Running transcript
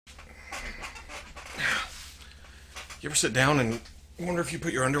You ever sit down and wonder if you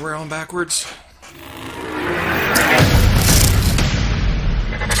put your underwear on backwards?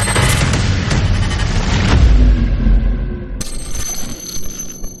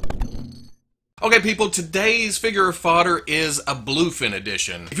 Okay, people, today's figure of fodder is a Bluefin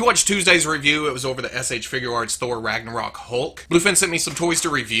edition. If you watched Tuesday's review, it was over the SH Figuarts Thor Ragnarok Hulk. Bluefin sent me some toys to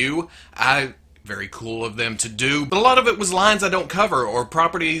review. Very cool of them to do, but a lot of it was lines I don't cover, or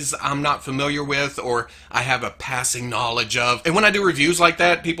properties I'm not familiar with, or I have a passing knowledge of. And when I do reviews like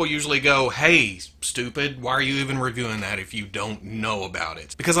that, people usually go, "Hey, stupid, why are you even reviewing that if you don't know about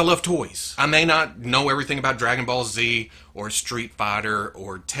it?" Because I love toys. I may not know everything about Dragon Ball Z, or Street Fighter,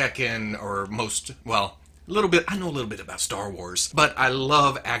 or Tekken, or I know a little bit about Star Wars, but I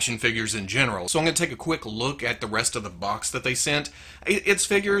love action figures in general. So I'm going to take a quick look at the rest of the box that they sent. It's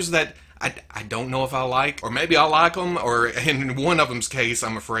figures that I don't know if I like, or maybe I'll like them, or in one of them's case,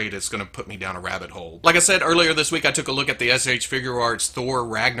 I'm afraid it's going to put me down a rabbit hole. Like I said earlier this week, I took a look at the SH Figuarts Thor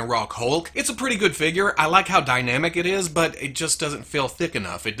Ragnarok Hulk. It's a pretty good figure. I like how dynamic it is, but it just doesn't feel thick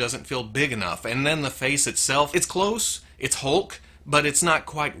enough. It doesn't feel big enough. And then the face itself, it's close, it's Hulk, but it's not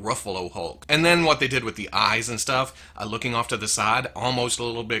quite Ruffalo Hulk. And then what they did with the eyes and stuff, looking off to the side, almost a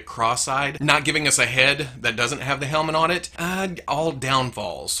little bit cross-eyed, not giving us a head that doesn't have the helmet on it, all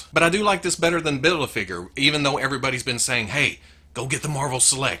downfalls. But I do like this better than Build-A-Figure, even though everybody's been saying, hey, go get the Marvel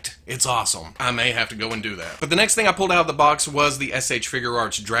Select. It's awesome. I may have to go and do that. But the next thing I pulled out of the box was the S.H.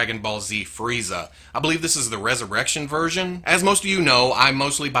 Figuarts Dragon Ball Z Frieza. I believe this is the Resurrection version. As most of you know, I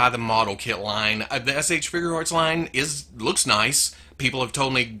mostly buy the model kit line. The S.H. Figuarts line looks nice. People have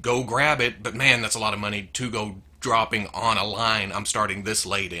told me go grab it, but man, that's a lot of money to go dropping on a line I'm starting this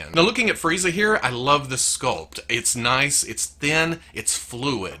late in. Now looking at Frieza here, I love the sculpt. It's nice, it's thin, it's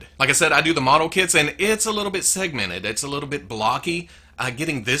fluid. Like I said, I do the model kits and it's a little bit segmented, it's a little bit blocky.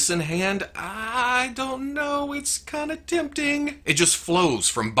 Getting this in hand, I don't know, it's kind of tempting. It just flows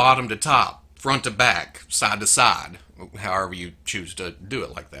from bottom to top, front to back, side to side. However you choose to do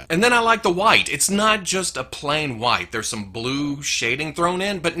it like that. And then I like the white. It's not just a plain white. There's some blue shading thrown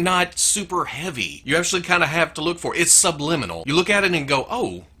in, but not super heavy. You actually kind of have to look for it. It's subliminal. You look at it and go,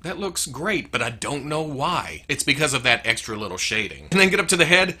 oh, that looks great, but I don't know why. It's because of that extra little shading. And then get up to the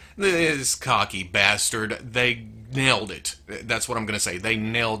head. This cocky bastard. They nailed it. That's what I'm going to say. They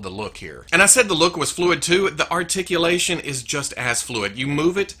nailed the look here. And I said the look was fluid too. The articulation is just as fluid. You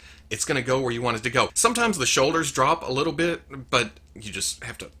move it, it's going to go where you want it to go. Sometimes the shoulders drop a little bit, but you just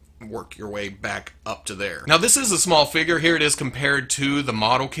have to work your way back up to there. Now this is a small figure. Here it is compared to the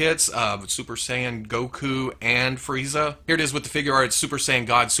model kits of Super Saiyan Goku and Frieza. Here it is with the Figuarts Super Saiyan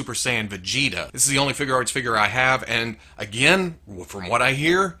God, Super Saiyan Vegeta. This is the only Figuarts figure I have, and again, from what I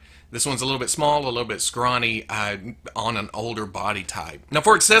hear, this one's a little bit small, a little bit scrawny, on an older body type. Now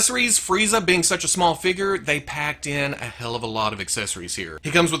for accessories, Frieza being such a small figure, they packed in a hell of a lot of accessories here.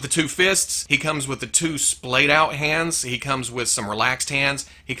 He comes with the 2 fists, he comes with the 2 splayed out hands, he comes with some relaxed hands,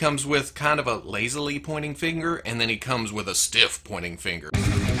 he comes with kind of a lazily pointing finger, and then he comes with a stiff pointing finger.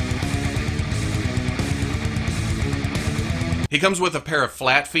 He comes with a pair of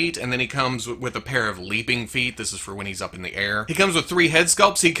flat feet, and then he comes with a pair of leaping feet. This is for when he's up in the air. He comes with 3 head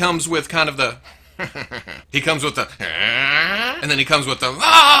sculpts. He comes with kind of the... he comes with the... and then he comes with the...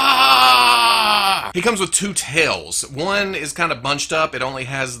 He comes with 2 tails. One is kind of bunched up. It only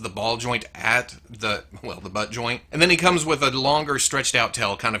has the ball joint at the butt joint. And then he comes with a longer stretched out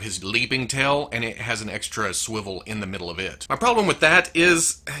tail, kind of his leaping tail, and it has an extra swivel in the middle of it. My problem with that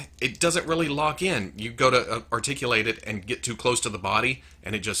is it doesn't really lock in. You go to articulate it and get too close to the body,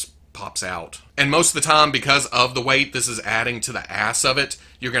 and it just pops out. And most of the time, because of the weight this is adding to the ass of it,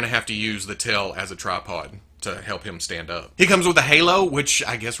 you're going to have to use the tail as a tripod to help him stand up. He comes with a halo, which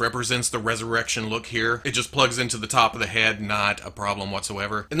I guess represents the resurrection look here. It just plugs into the top of the head, not a problem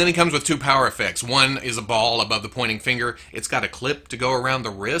whatsoever. And then he comes with 2 power effects. One is a ball above the pointing finger. It's got a clip to go around the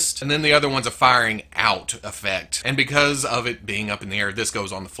wrist. And then the other one's a firing out effect. And because of it being up in the air, this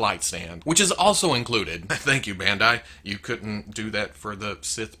goes on the flight stand, which is also included. Thank you, Bandai. You couldn't do that for the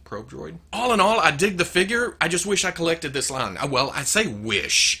Sith probe droid. All in all, I dig the figure. I just wish I collected this line. Well, I say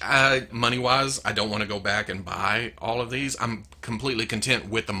wish. Money-wise, I don't want to go back and buy all of these. I'm completely content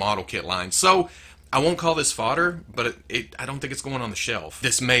with the model kit line. So I won't call this fodder, but I don't think it's going on the shelf.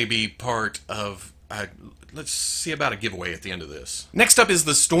 This may be part of... let's see about a giveaway at the end of this. Next up is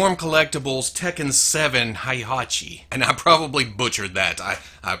the Storm Collectibles Tekken 7 Heihachi. And I probably butchered that. I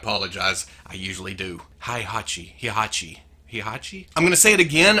apologize. I usually do. Heihachi. Heihachi? I'm gonna say it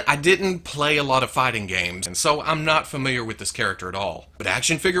again, I didn't play a lot of fighting games, and so I'm not familiar with this character at all. But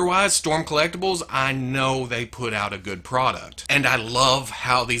action figure-wise, Storm Collectibles, I know they put out a good product. And I love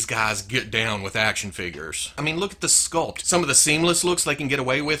how these guys get down with action figures. I mean, look at the sculpt. Some of the seamless looks they can get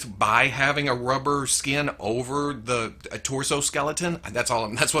away with by having a rubber skin over a torso skeleton. That's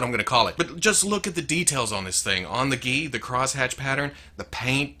what I'm gonna call it. But just look at the details on this thing. On the gi, the crosshatch pattern, the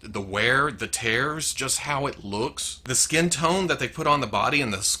paint, the wear, the tears, just how it looks. The skin tone that they put on the body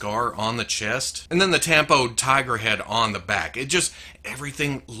and the scar on the chest. And then the tampoed tiger head on the back.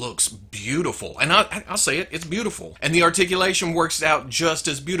 Everything looks beautiful. And I'll say it, it's beautiful. And the articulation works out just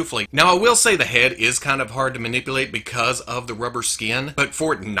as beautifully. Now, I will say the head is kind of hard to manipulate because of the rubber skin. But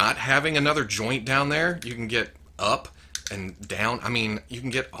for it not having another joint down there, you can get up and down. I mean, you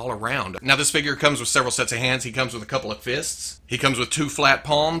can get all around. Now, this figure comes with several sets of hands. He comes with a couple of fists. He comes with 2 flat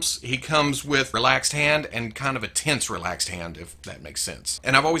palms. He comes with relaxed hand and kind of a tense relaxed hand, if that makes sense.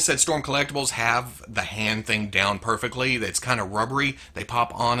 And I've always said Storm Collectibles have the hand thing down perfectly. It's kind of rubbery. They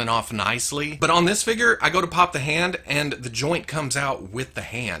pop on and off nicely. But on this figure, I go to pop the hand and the joint comes out with the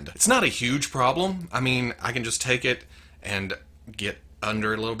hand. It's not a huge problem. I mean, I can just take it and get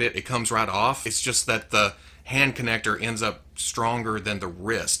under it a little bit. It comes right off. It's just that the hand connector ends up stronger than the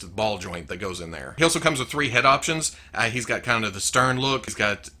wrist, the ball joint that goes in there. He also comes with 3 head options. He's got kind of the stern look. He's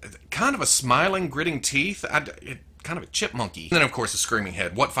got kind of a smiling, gritting teeth. Kind of a chipmunky. And then, of course, a screaming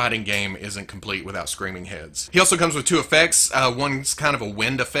head. What fighting game isn't complete without screaming heads? He also comes with 2 effects. One's kind of a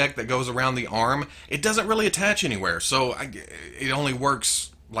wind effect that goes around the arm. It doesn't really attach anywhere, so it only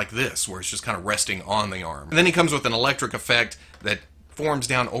works like this, where it's just kind of resting on the arm. And then he comes with an electric effect that forms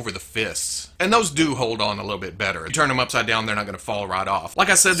down over the fists. And those do hold on a little bit better. You turn them upside down, they're not going to fall right off. Like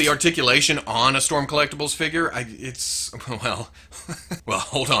I said, the articulation on a Storm Collectibles figure, well,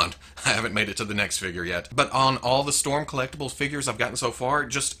 hold on. I haven't made it to the next figure yet. But on all the Storm Collectibles figures I've gotten so far,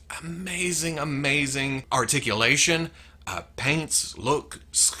 just amazing, amazing articulation, paints, look,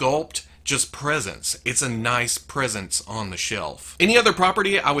 sculpt, just presence. It's a nice presence on the shelf. Any other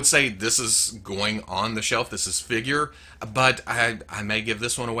property, I would say this is going on the shelf. This is figure, but I may give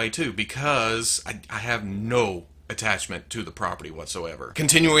this one away too because I have no attachment to the property whatsoever.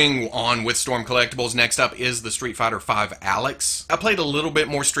 Continuing on with Storm Collectibles, next up is the Street Fighter V Alex. I played a little bit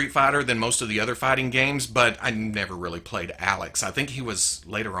more Street Fighter than most of the other fighting games, but I never really played Alex. I think he was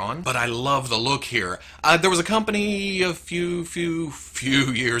later on, but I love the look here. There was a company a few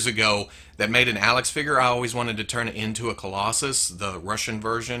years ago that made an Alex figure. I always wanted to turn it into a Colossus, the Russian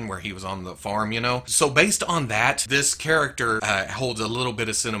version where he was on the farm, you know. So based on that, this character holds a little bit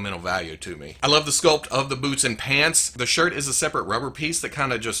of sentimental value to me. I love the sculpt of the boots and pants. The shirt is a separate rubber piece that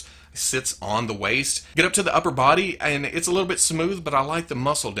kind of just sits on the waist. Get up to the upper body and it's a little bit smooth, but I like the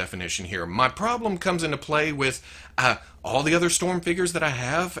muscle definition here. My problem comes into play with all the other Storm figures that I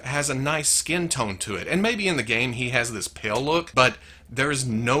have has a nice skin tone to it. And maybe in the game he has this pale look, but there's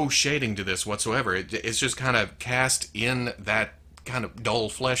no shading to this whatsoever. It's just kind of cast in that kind of dull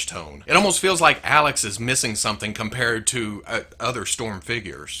flesh tone. It almost feels like Alex is missing something compared to other Storm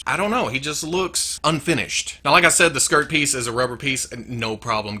figures. I don't know, he just looks unfinished. Now, like I said, the skirt piece is a rubber piece, no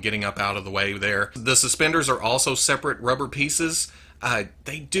problem getting up out of the way there. The suspenders are also separate rubber pieces.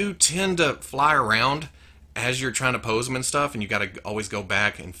 They do tend to fly around as you're trying to pose them and stuff, and you gotta always go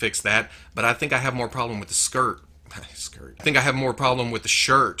back and fix that. But I think I have more problem with the skirt. I think I have more problem with the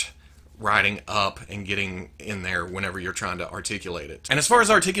shirt riding up and getting in there whenever you're trying to articulate it. And as far as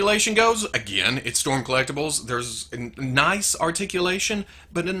articulation goes, again, it's Storm Collectibles. There's nice articulation,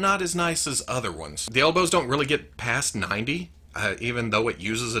 but not as nice as other ones. The elbows don't really get past 90. Even though it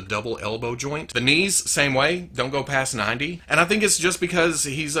uses a double elbow joint. The knees, same way, don't go past 90. And I think it's just because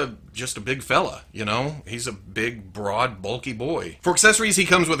he's just a big fella, you know? He's a big, broad, bulky boy. For accessories, he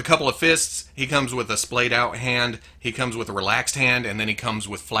comes with a couple of fists, he comes with a splayed out hand, he comes with a relaxed hand, and then he comes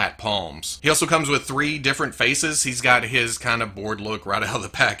with flat palms. He also comes with 3 different faces. He's got his kind of bored look right out of the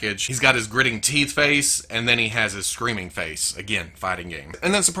package. He's got his gritting teeth face, and then he has his screaming face. Again, fighting game.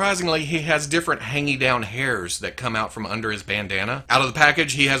 And then surprisingly, he has different hangy down hairs that come out from under his bandana. Out of the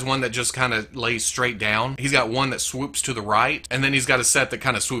package, he has one that just kind of lays straight down. He's got one that swoops to the right, and then he's got a set that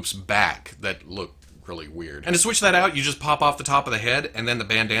kind of swoops back that look really weird. And to switch that out, you just pop off the top of the head, and then the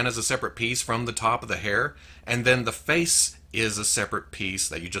bandana is a separate piece from the top of the hair, and then the face is a separate piece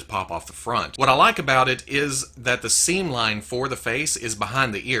that you just pop off the front. What I like about it is that the seam line for the face is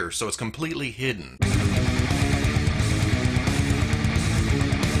behind the ear, so it's completely hidden.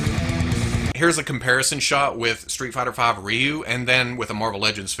 Here's a comparison shot with Street Fighter V Ryu, and then with a Marvel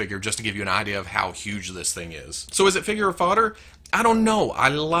Legends figure, just to give you an idea of how huge this thing is. So is it figure or fodder? I don't know. I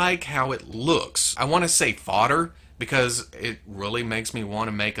like how it looks. I want to say fodder, because it really makes me want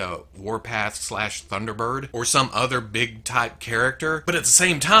to make a Warpath / Thunderbird or some other big type character. But at the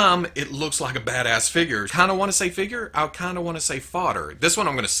same time, it looks like a badass figure. Kind of want to say figure, I kind of want to say fodder. This one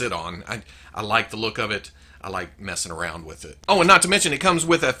I'm going to sit on. I like the look of it. I like messing around with it. Oh, and not to mention, it comes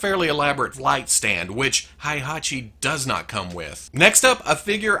with a fairly elaborate light stand, which Heihachi does not come with. Next up, a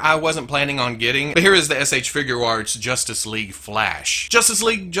figure I wasn't planning on getting, but here is the SH Figuarts Justice League Flash. Justice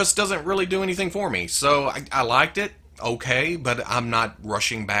League just doesn't really do anything for me, so I liked it. Okay, but I'm not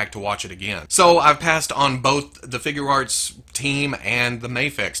rushing back to watch it again. So I've passed on both the Figuarts team and the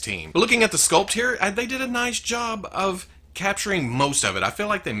Mafex team. But looking at the sculpt here, they did a nice job of capturing most of it. I feel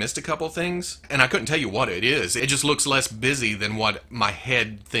like they missed a couple things, and I couldn't tell you what it is. It just looks less busy than what my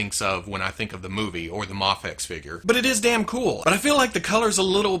head thinks of when I think of the movie or the Mafex figure. But it is damn cool. But I feel like the color's a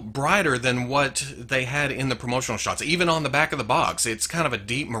little brighter than what they had in the promotional shots. Even on the back of the box, it's kind of a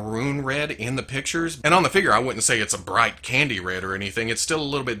deep maroon red in the pictures. And on the figure, I wouldn't say it's a bright candy red or anything. It's still a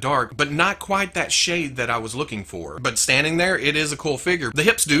little bit dark, but not quite that shade that I was looking for. But standing there, it is a cool figure. The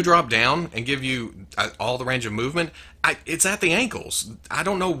hips do drop down and give you all the range of movement. It's at the ankles. I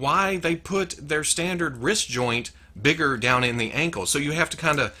don't know why they put their standard wrist joint bigger down in the ankle. So you have to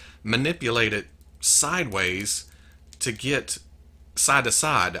kind of manipulate it sideways to get side to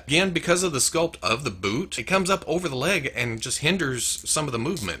side. Again, because of the sculpt of the boot, it comes up over the leg and just hinders some of the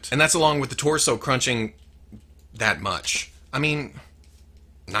movement. And that's along with the torso crunching that much. I mean,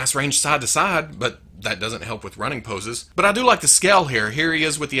 nice range side to side, but that doesn't help with running poses. But I do like the scale here. Here he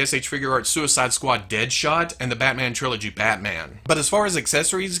is with the SH Figuarts Suicide Squad Deadshot and the Batman Trilogy Batman. But as far as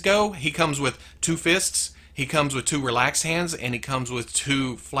accessories go, he comes with 2 fists, he comes with 2 relaxed hands, and he comes with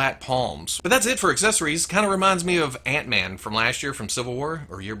 2 flat palms. But that's it for accessories. Kind of reminds me of Ant-Man from last year, from Civil War,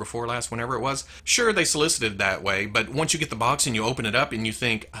 or year before last, whenever it was. Sure, they solicited that way, but once you get the box and you open it up and you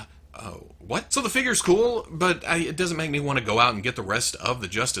think, oh, what? So the figure's cool, but it doesn't make me want to go out and get the rest of the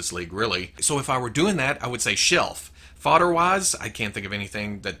Justice League, really. So if I were doing that, I would say shelf. Fodder-wise, I can't think of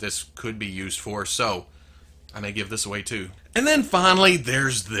anything that this could be used for, so I may give this away too. And then finally,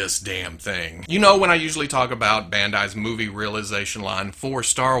 there's this damn thing. You know, when I usually talk about Bandai's movie realization line for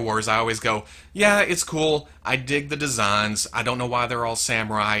Star Wars, I always go, yeah, it's cool, I dig the designs, I don't know why they're all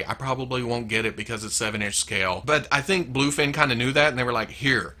samurai, I probably won't get it because it's 7-inch scale. But I think Bluefin kind of knew that, and they were like,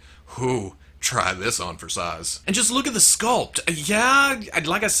 here, try this on for size. And just look at the sculpt. Yeah,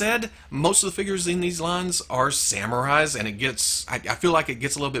 like I said, most of the figures in these lines are samurais, and it gets, I feel like it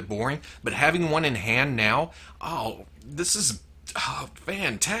gets a little bit boring, but having one in hand now, oh, this is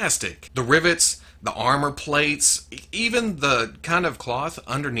fantastic. The rivets, the armor plates, even the kind of cloth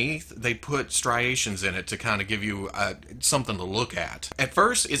underneath, they put striations in it to kind of give you something to look at. At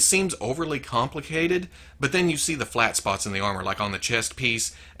first, it seems overly complicated, but then you see the flat spots in the armor, like on the chest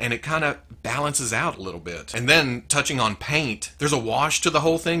piece, and it kind of balances out a little bit. And then, touching on paint, there's a wash to the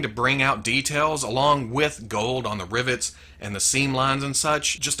whole thing to bring out details, along with gold on the rivets and the seam lines and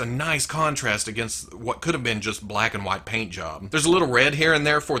such. Just a nice contrast against what could have been just black and white paint job. There's a little red here and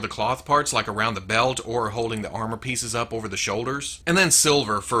there for the cloth parts, like around the belt or holding the armor pieces up over the shoulders. And then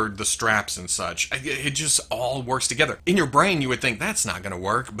silver for the straps and such. It just all works together. In your brain, you would think that's not going to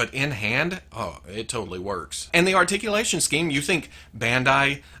work, but in hand, oh, it totally works. And the articulation scheme, you think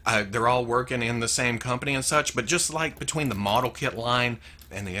Bandai, they're all working in the same company and such, but just like between the model kit line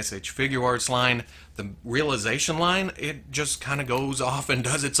and the SH Figuarts line, the realization line, it just kind of goes off and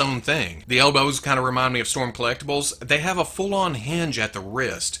does its own thing. The elbows kind of remind me of Storm Collectibles. They have a full-on hinge at the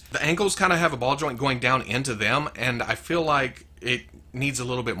wrist. The ankles kind of have a ball joint going down into them, and I feel like it needs a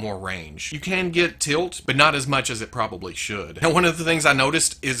little bit more range. You can get tilt, but not as much as it probably should. Now, one of the things I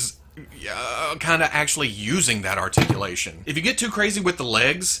noticed is kind of actually using that articulation. If you get too crazy with the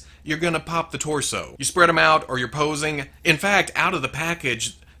legs, you're gonna pop the torso. You spread them out or you're posing. In fact, out of the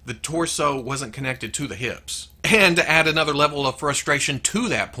package, the torso wasn't connected to the hips. And to add another level of frustration to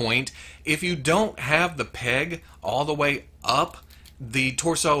that point, if you don't have the peg all the way up, the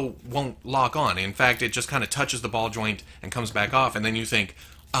torso won't lock on. In fact, it just kind of touches the ball joint and comes back off, and then you think,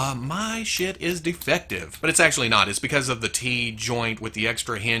 my shit is defective. But it's actually not. It's because of the T-joint with the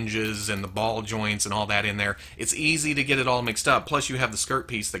extra hinges and the ball joints and all that in there. It's easy to get it all mixed up. Plus, you have the skirt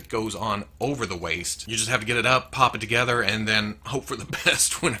piece that goes on over the waist. You just have to get it up, pop it together, and then hope for the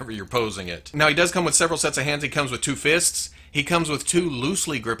best whenever you're posing it. Now, he does come with several sets of hands. He comes with 2 fists. He comes with 2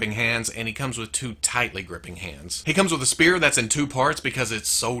 loosely gripping hands, and he comes with 2 tightly gripping hands. He comes with a spear that's in 2 parts because it's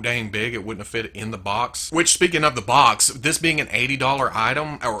so dang big it wouldn't have fit in the box. Which, speaking of the box, this being an $80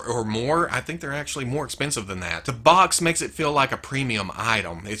 item or more, I think they're actually more expensive than that. The box makes it feel like a premium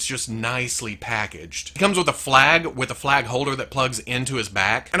item. It's just nicely packaged. He comes with a flag holder that plugs into his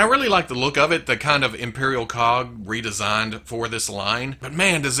back, and I really like the look of it, the kind of Imperial cog redesigned for this line. But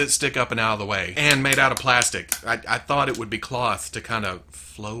man, does it stick up and out of the way. And made out of plastic. I thought it would be cloth to kind of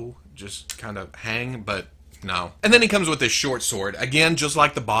flow, just kind of hang, but no. And then he comes with this short sword. Again, just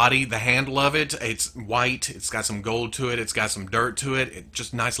like the body, the handle of it, it's white, it's got some gold to it, it's got some dirt to it, it's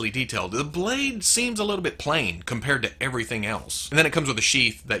just nicely detailed. The blade seems a little bit plain compared to everything else. And then it comes with a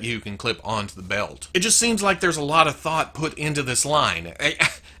sheath that you can clip onto the belt. It just seems like there's a lot of thought put into this line.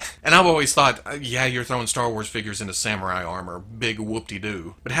 And I've always thought, yeah, you're throwing Star Wars figures into samurai armor, big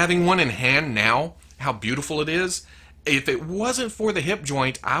whoop-de-doo. But having one in hand now, how beautiful it is, if it wasn't for the hip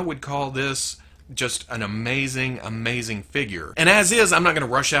joint, I would call this just an amazing, amazing figure. And as is, I'm not going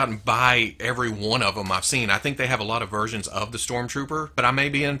to rush out and buy every one of them I've seen. I think they have a lot of versions of the Stormtrooper, but I may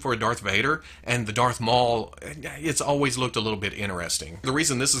be in for a Darth Vader, and the Darth Maul, it's always looked a little bit interesting. The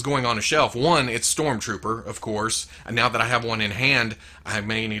reason this is going on a shelf, one, it's Stormtrooper, of course, and now that I have one in hand, I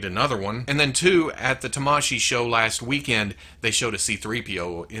may need another one. And then two, at the Tamashii show last weekend, they showed a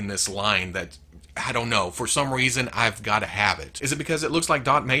C-3PO in this line that, I don't know, for some reason I've got to have it. Is it because it looks like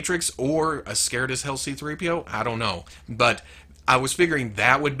Dot Matrix or a scared as hell C-3PO? I don't know. But I was figuring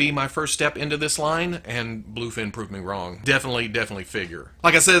that would be my first step into this line, and Bluefin proved me wrong. Definitely figure.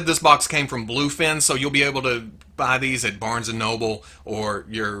 Like I said, this box came from Bluefin, so you'll be able to buy these at Barnes & Noble or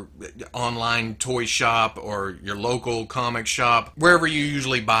your online toy shop or your local comic shop, wherever you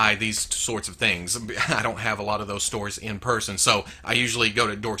usually buy these sorts of things. I don't have a lot of those stores in person, so I usually go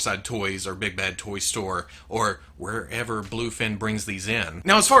to Dorkside Toys or Big Bad Toy Store or wherever Bluefin brings these in.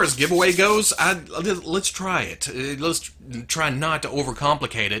 Now, as far as giveaway goes, let's try it. Let's try not to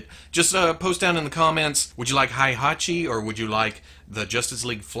overcomplicate it. Just post down in the comments, would you like Heihachi or would you like the Justice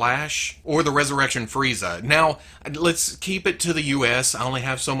League Flash or the Resurrection Frieza? Now, let's keep it to the US. I only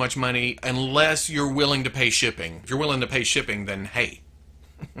have so much money unless you're willing to pay shipping. If you're willing to pay shipping, then hey.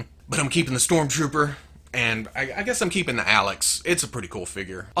 But I'm keeping the Stormtrooper, and I guess I'm keeping the Alex. It's a pretty cool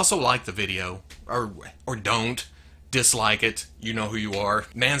figure. Also like the video, or don't. Dislike it, you know who you are.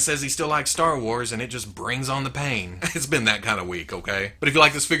 Man says he still likes Star Wars, and it just brings on the pain. It's been that kind of week, okay? But if you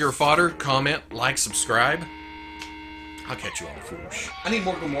like this figure of fodder, comment, like, subscribe. I'll catch you on Fwoosh. I need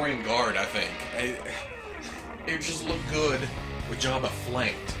more Gamorrean guard, I think. It just look good with Jabba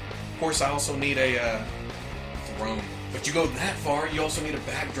flanked. Of course, I also need a throne. But you go that far, you also need a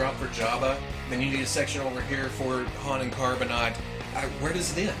backdrop for Jabba. Then you need a section over here for Han and Carbonite. Where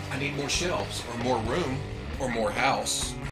does it end? I need more shelves, or more room, or more house.